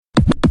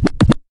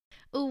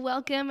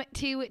Welcome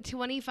to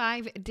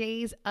 25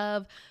 days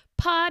of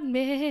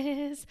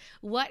Podmas.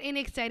 What an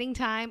exciting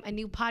time. A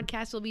new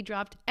podcast will be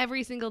dropped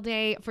every single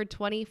day for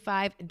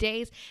 25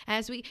 days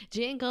as we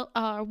jingle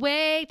our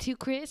way to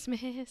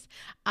Christmas.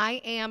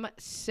 I am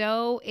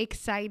so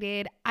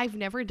excited. I've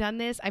never done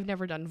this. I've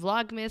never done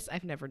Vlogmas.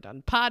 I've never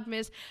done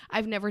Podmas.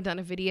 I've never done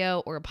a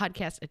video or a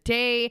podcast a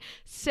day.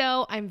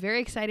 So I'm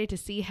very excited to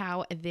see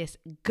how this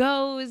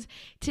goes.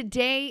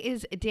 Today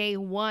is day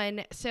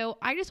one. So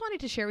I just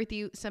wanted to share with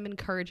you some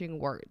encouraging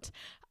words.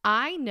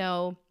 I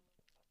know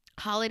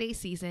holiday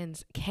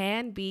seasons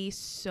can be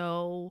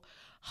so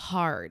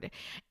hard,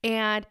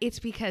 and it's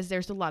because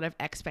there's a lot of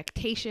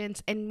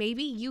expectations, and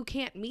maybe you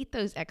can't meet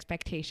those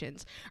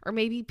expectations, or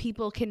maybe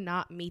people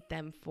cannot meet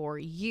them for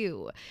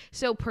you.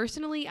 So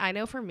personally, I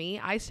know for me,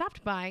 I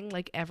stopped buying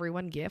like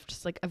everyone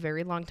gifts like a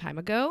very long time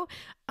ago,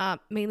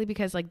 mainly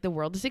because like the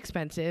world is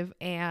expensive,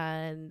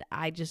 and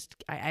I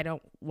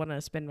don't want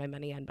to spend my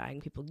money on buying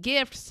people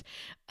gifts.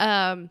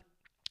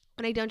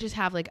 And I don't just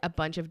have like a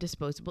bunch of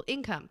disposable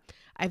income.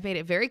 I've made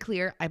it very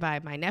clear I buy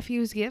my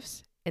nephews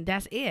gifts, and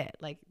that's it.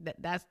 Like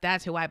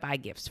that's who I buy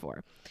gifts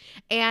for.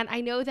 And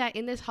I know that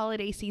in this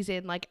holiday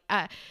season,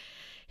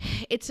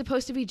 it's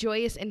supposed to be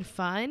joyous and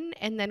fun,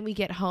 and then we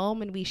get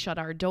home and we shut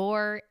our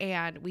door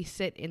and we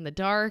sit in the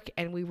dark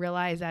and we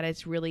realize that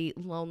it's really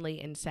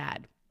lonely and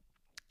sad,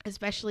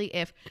 especially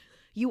if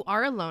you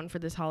are alone for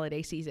this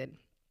holiday season.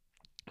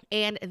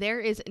 And there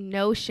is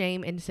no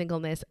shame in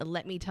singleness.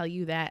 Let me tell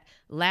you that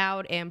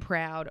loud and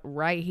proud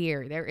right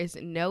here. There is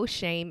no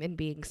shame in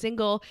being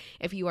single.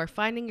 If you are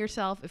finding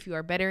yourself, if you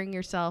are bettering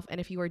yourself,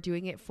 and if you are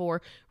doing it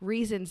for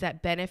reasons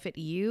that benefit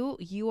you,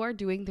 you are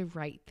doing the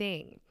right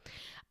thing.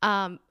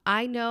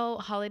 I know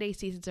holiday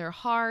seasons are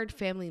hard.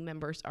 Family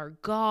members are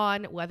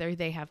gone, whether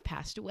they have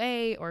passed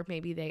away or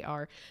maybe they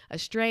are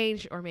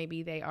estranged or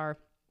maybe they are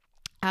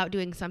out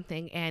doing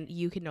something and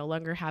you can no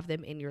longer have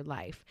them in your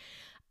life.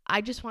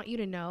 I just want you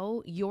to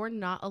know you're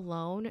not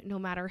alone, no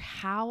matter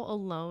how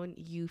alone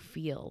you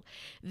feel.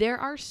 There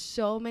are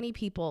so many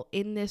people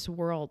in this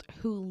world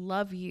who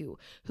love you,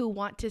 who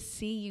want to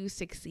see you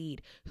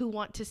succeed, who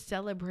want to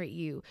celebrate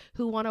you,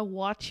 who want to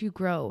watch you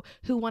grow,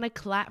 who want to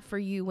clap for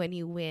you when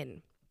you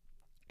win.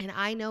 And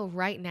I know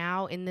right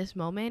now in this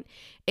moment,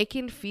 it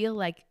can feel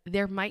like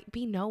there might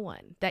be no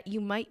one, that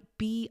you might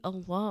be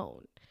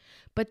alone.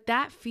 But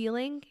that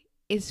feeling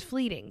is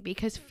fleeting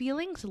because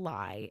feelings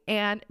lie.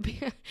 And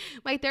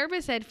my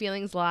therapist said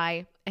feelings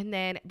lie. And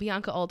then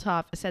Bianca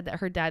Olthoff said that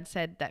her dad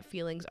said that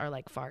feelings are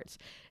like farts.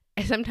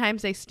 And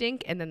sometimes they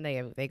stink and then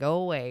they go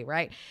away,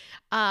 right?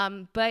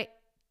 But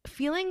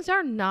feelings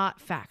are not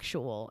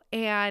factual.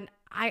 And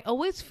I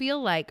always feel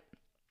like,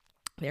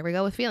 there we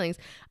go with feelings.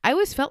 I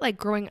always felt like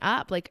growing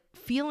up, like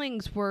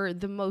feelings were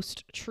the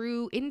most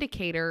true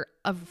indicator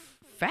of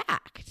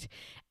fact.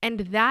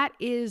 And that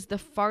is the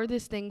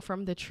farthest thing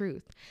from the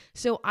truth.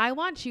 So I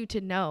want you to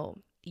know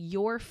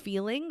your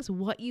feelings,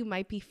 what you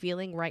might be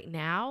feeling right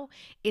now,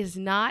 is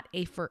not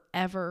a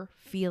forever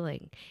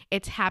feeling.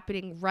 It's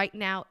happening right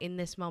now in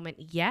this moment,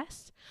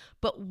 yes.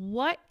 But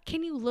what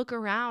can you look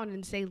around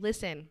and say,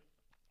 listen,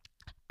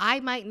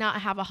 I might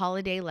not have a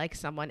holiday like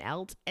someone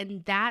else,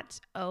 and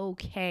that's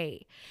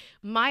okay.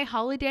 My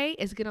holiday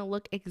is going to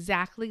look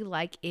exactly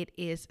like it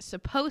is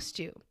supposed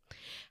to.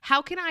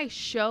 How can I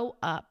show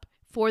up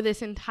for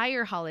this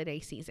entire holiday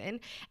season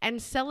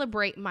and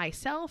celebrate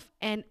myself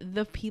and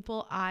the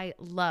people I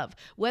love?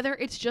 Whether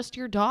it's just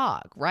your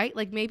dog, right?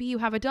 Like maybe you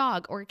have a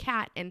dog or a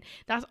cat and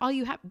that's all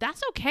you have.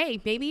 That's okay.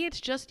 Maybe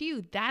it's just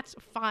you. That's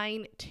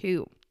fine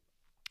too.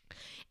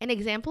 An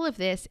example of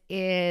this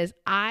is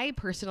I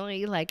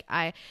personally,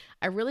 I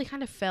really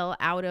kind of fell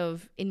out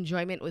of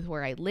enjoyment with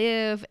where I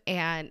live.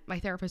 And my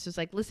therapist was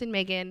like, listen,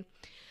 Megan,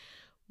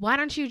 why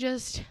don't you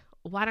just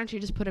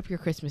put up your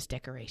Christmas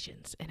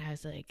decorations? And I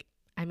was like,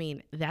 I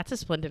mean, that's a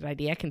splendid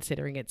idea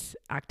considering it's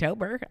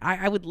October.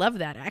 I would love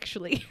that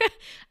actually.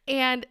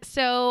 And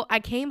so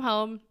I came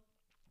home,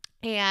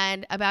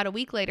 and about a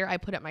week later, I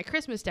put up my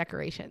Christmas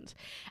decorations.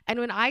 And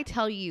when I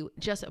tell you,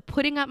 just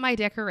putting up my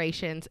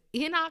decorations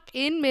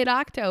in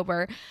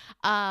mid-October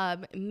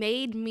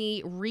made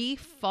me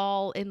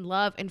re-fall in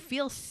love and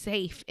feel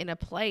safe in a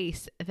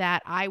place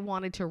that I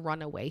wanted to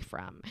run away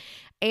from.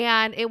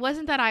 And it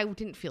wasn't that I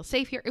didn't feel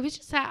safe here. It was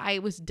just that I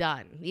was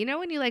done. You know,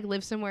 when you like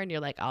live somewhere and you're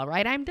like, all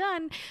right, I'm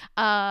done.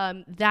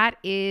 That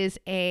is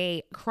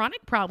a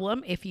chronic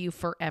problem if you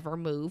forever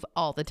move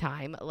all the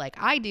time like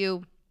I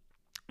do.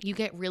 You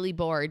get really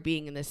bored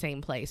being in the same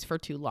place for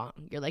too long.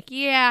 You're like,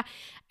 yeah,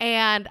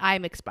 and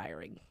I'm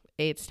expiring.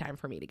 It's time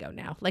for me to go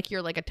now. Like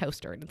you're like a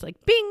toaster and it's like,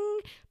 bing,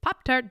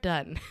 Pop-Tart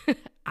done.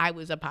 I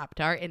was a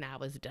Pop-Tart and I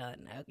was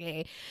done.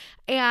 Okay.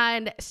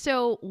 And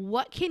so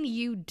what can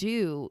you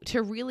do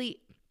to really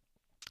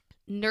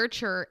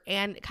nurture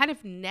and kind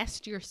of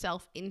nest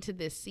yourself into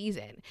this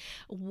season.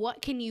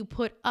 What can you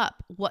put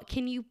up? What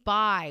can you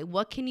buy?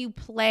 What can you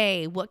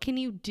play? What can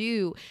you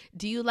do?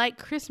 Do you like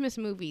Christmas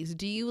movies?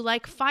 Do you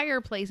like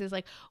fireplaces?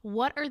 Like,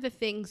 what are the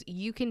things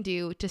you can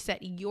do to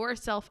set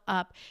yourself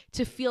up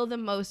to feel the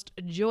most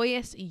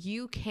joyous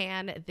you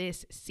can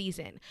this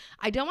season?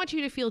 I don't want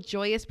you to feel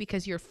joyous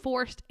because you're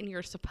forced and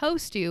you're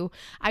supposed to.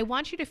 I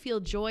want you to feel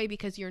joy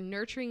because you're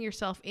nurturing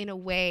yourself in a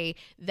way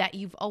that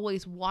you've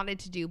always wanted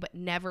to do but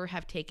never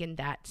have taken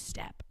that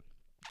step.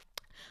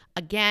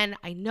 Again,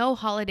 I know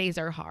holidays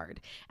are hard,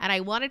 and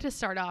I wanted to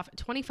start off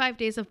 25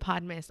 days of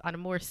Podmas on a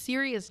more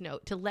serious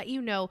note to let you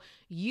know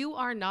you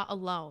are not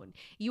alone.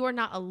 You are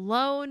not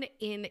alone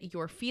in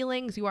your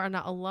feelings. You are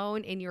not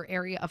alone in your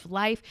area of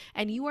life,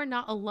 and you are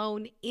not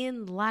alone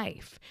in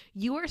life.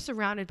 You are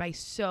surrounded by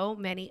so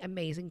many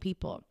amazing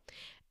people.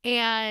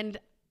 And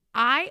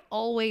I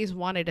always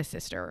wanted a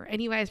sister, and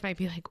you guys might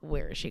be like,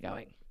 where is she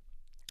going?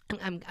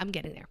 I'm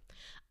getting there.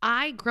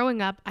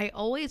 Growing up, I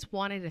always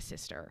wanted a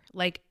sister,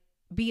 like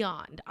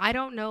beyond. I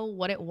don't know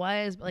what it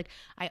was, but like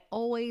I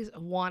always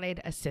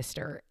wanted a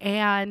sister,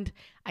 and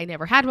I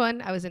never had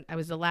one. I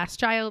was the last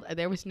child.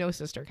 There was no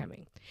sister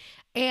coming.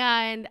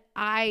 And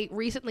I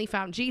recently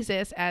found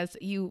Jesus, as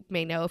you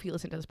may know if you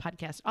listen to this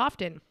podcast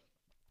often.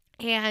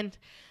 And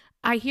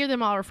I hear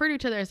them all refer to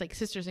each other as like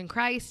sisters in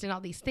Christ and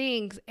all these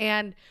things.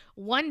 And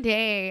one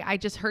day I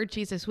just heard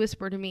Jesus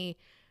whisper to me,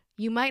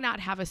 you might not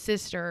have a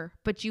sister,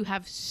 but you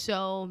have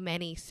so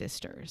many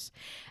sisters.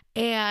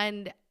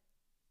 And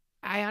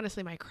I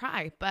honestly might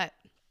cry, but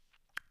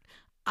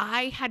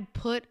I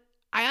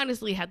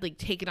honestly had like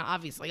taken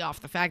obviously off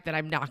the fact that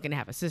I'm not going to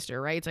have a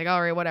sister, right? It's like,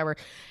 all right, whatever.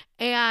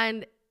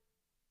 And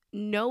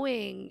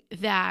knowing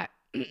that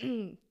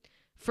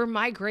for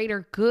my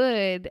greater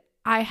good,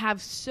 I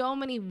have so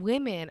many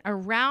women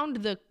around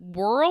the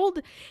world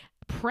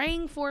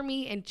praying for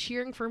me and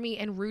cheering for me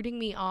and rooting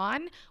me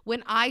on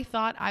when I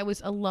thought I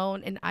was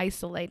alone and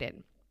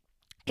isolated.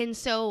 And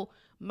so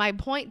my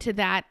point to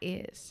that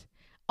is,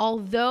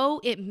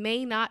 although it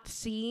may not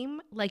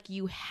seem like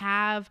you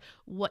have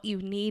what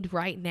you need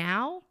right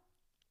now,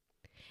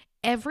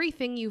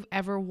 everything you've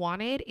ever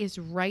wanted is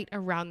right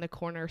around the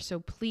corner. So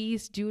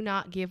please do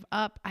not give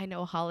up. I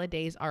know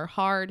holidays are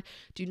hard.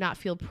 Do not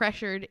feel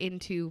pressured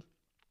into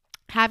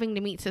having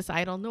to meet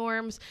societal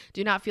norms.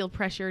 Do not feel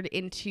pressured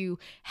into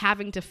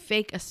having to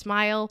fake a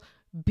smile.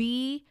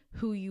 Be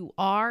who you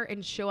are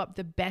and show up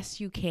the best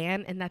you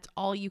can. And that's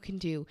all you can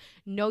do.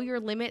 Know your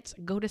limits.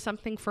 Go to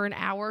something for an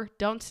hour.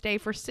 Don't stay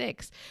for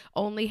 6.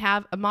 Only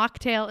have a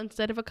mocktail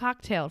instead of a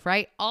cocktail,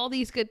 right? All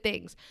these good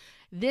things.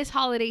 This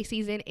holiday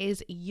season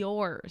is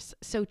yours.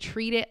 So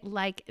treat it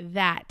like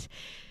that.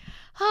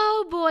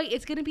 Oh boy,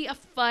 it's going to be a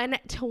fun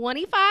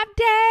 25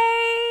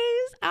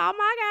 days. Oh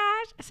my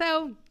gosh.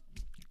 So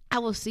I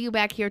will see you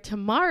back here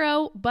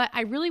tomorrow, but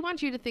I really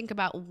want you to think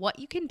about what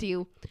you can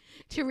do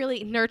to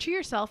really nurture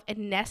yourself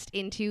and nest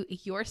into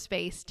your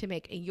space to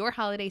make your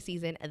holiday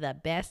season the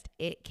best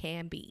it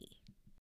can be.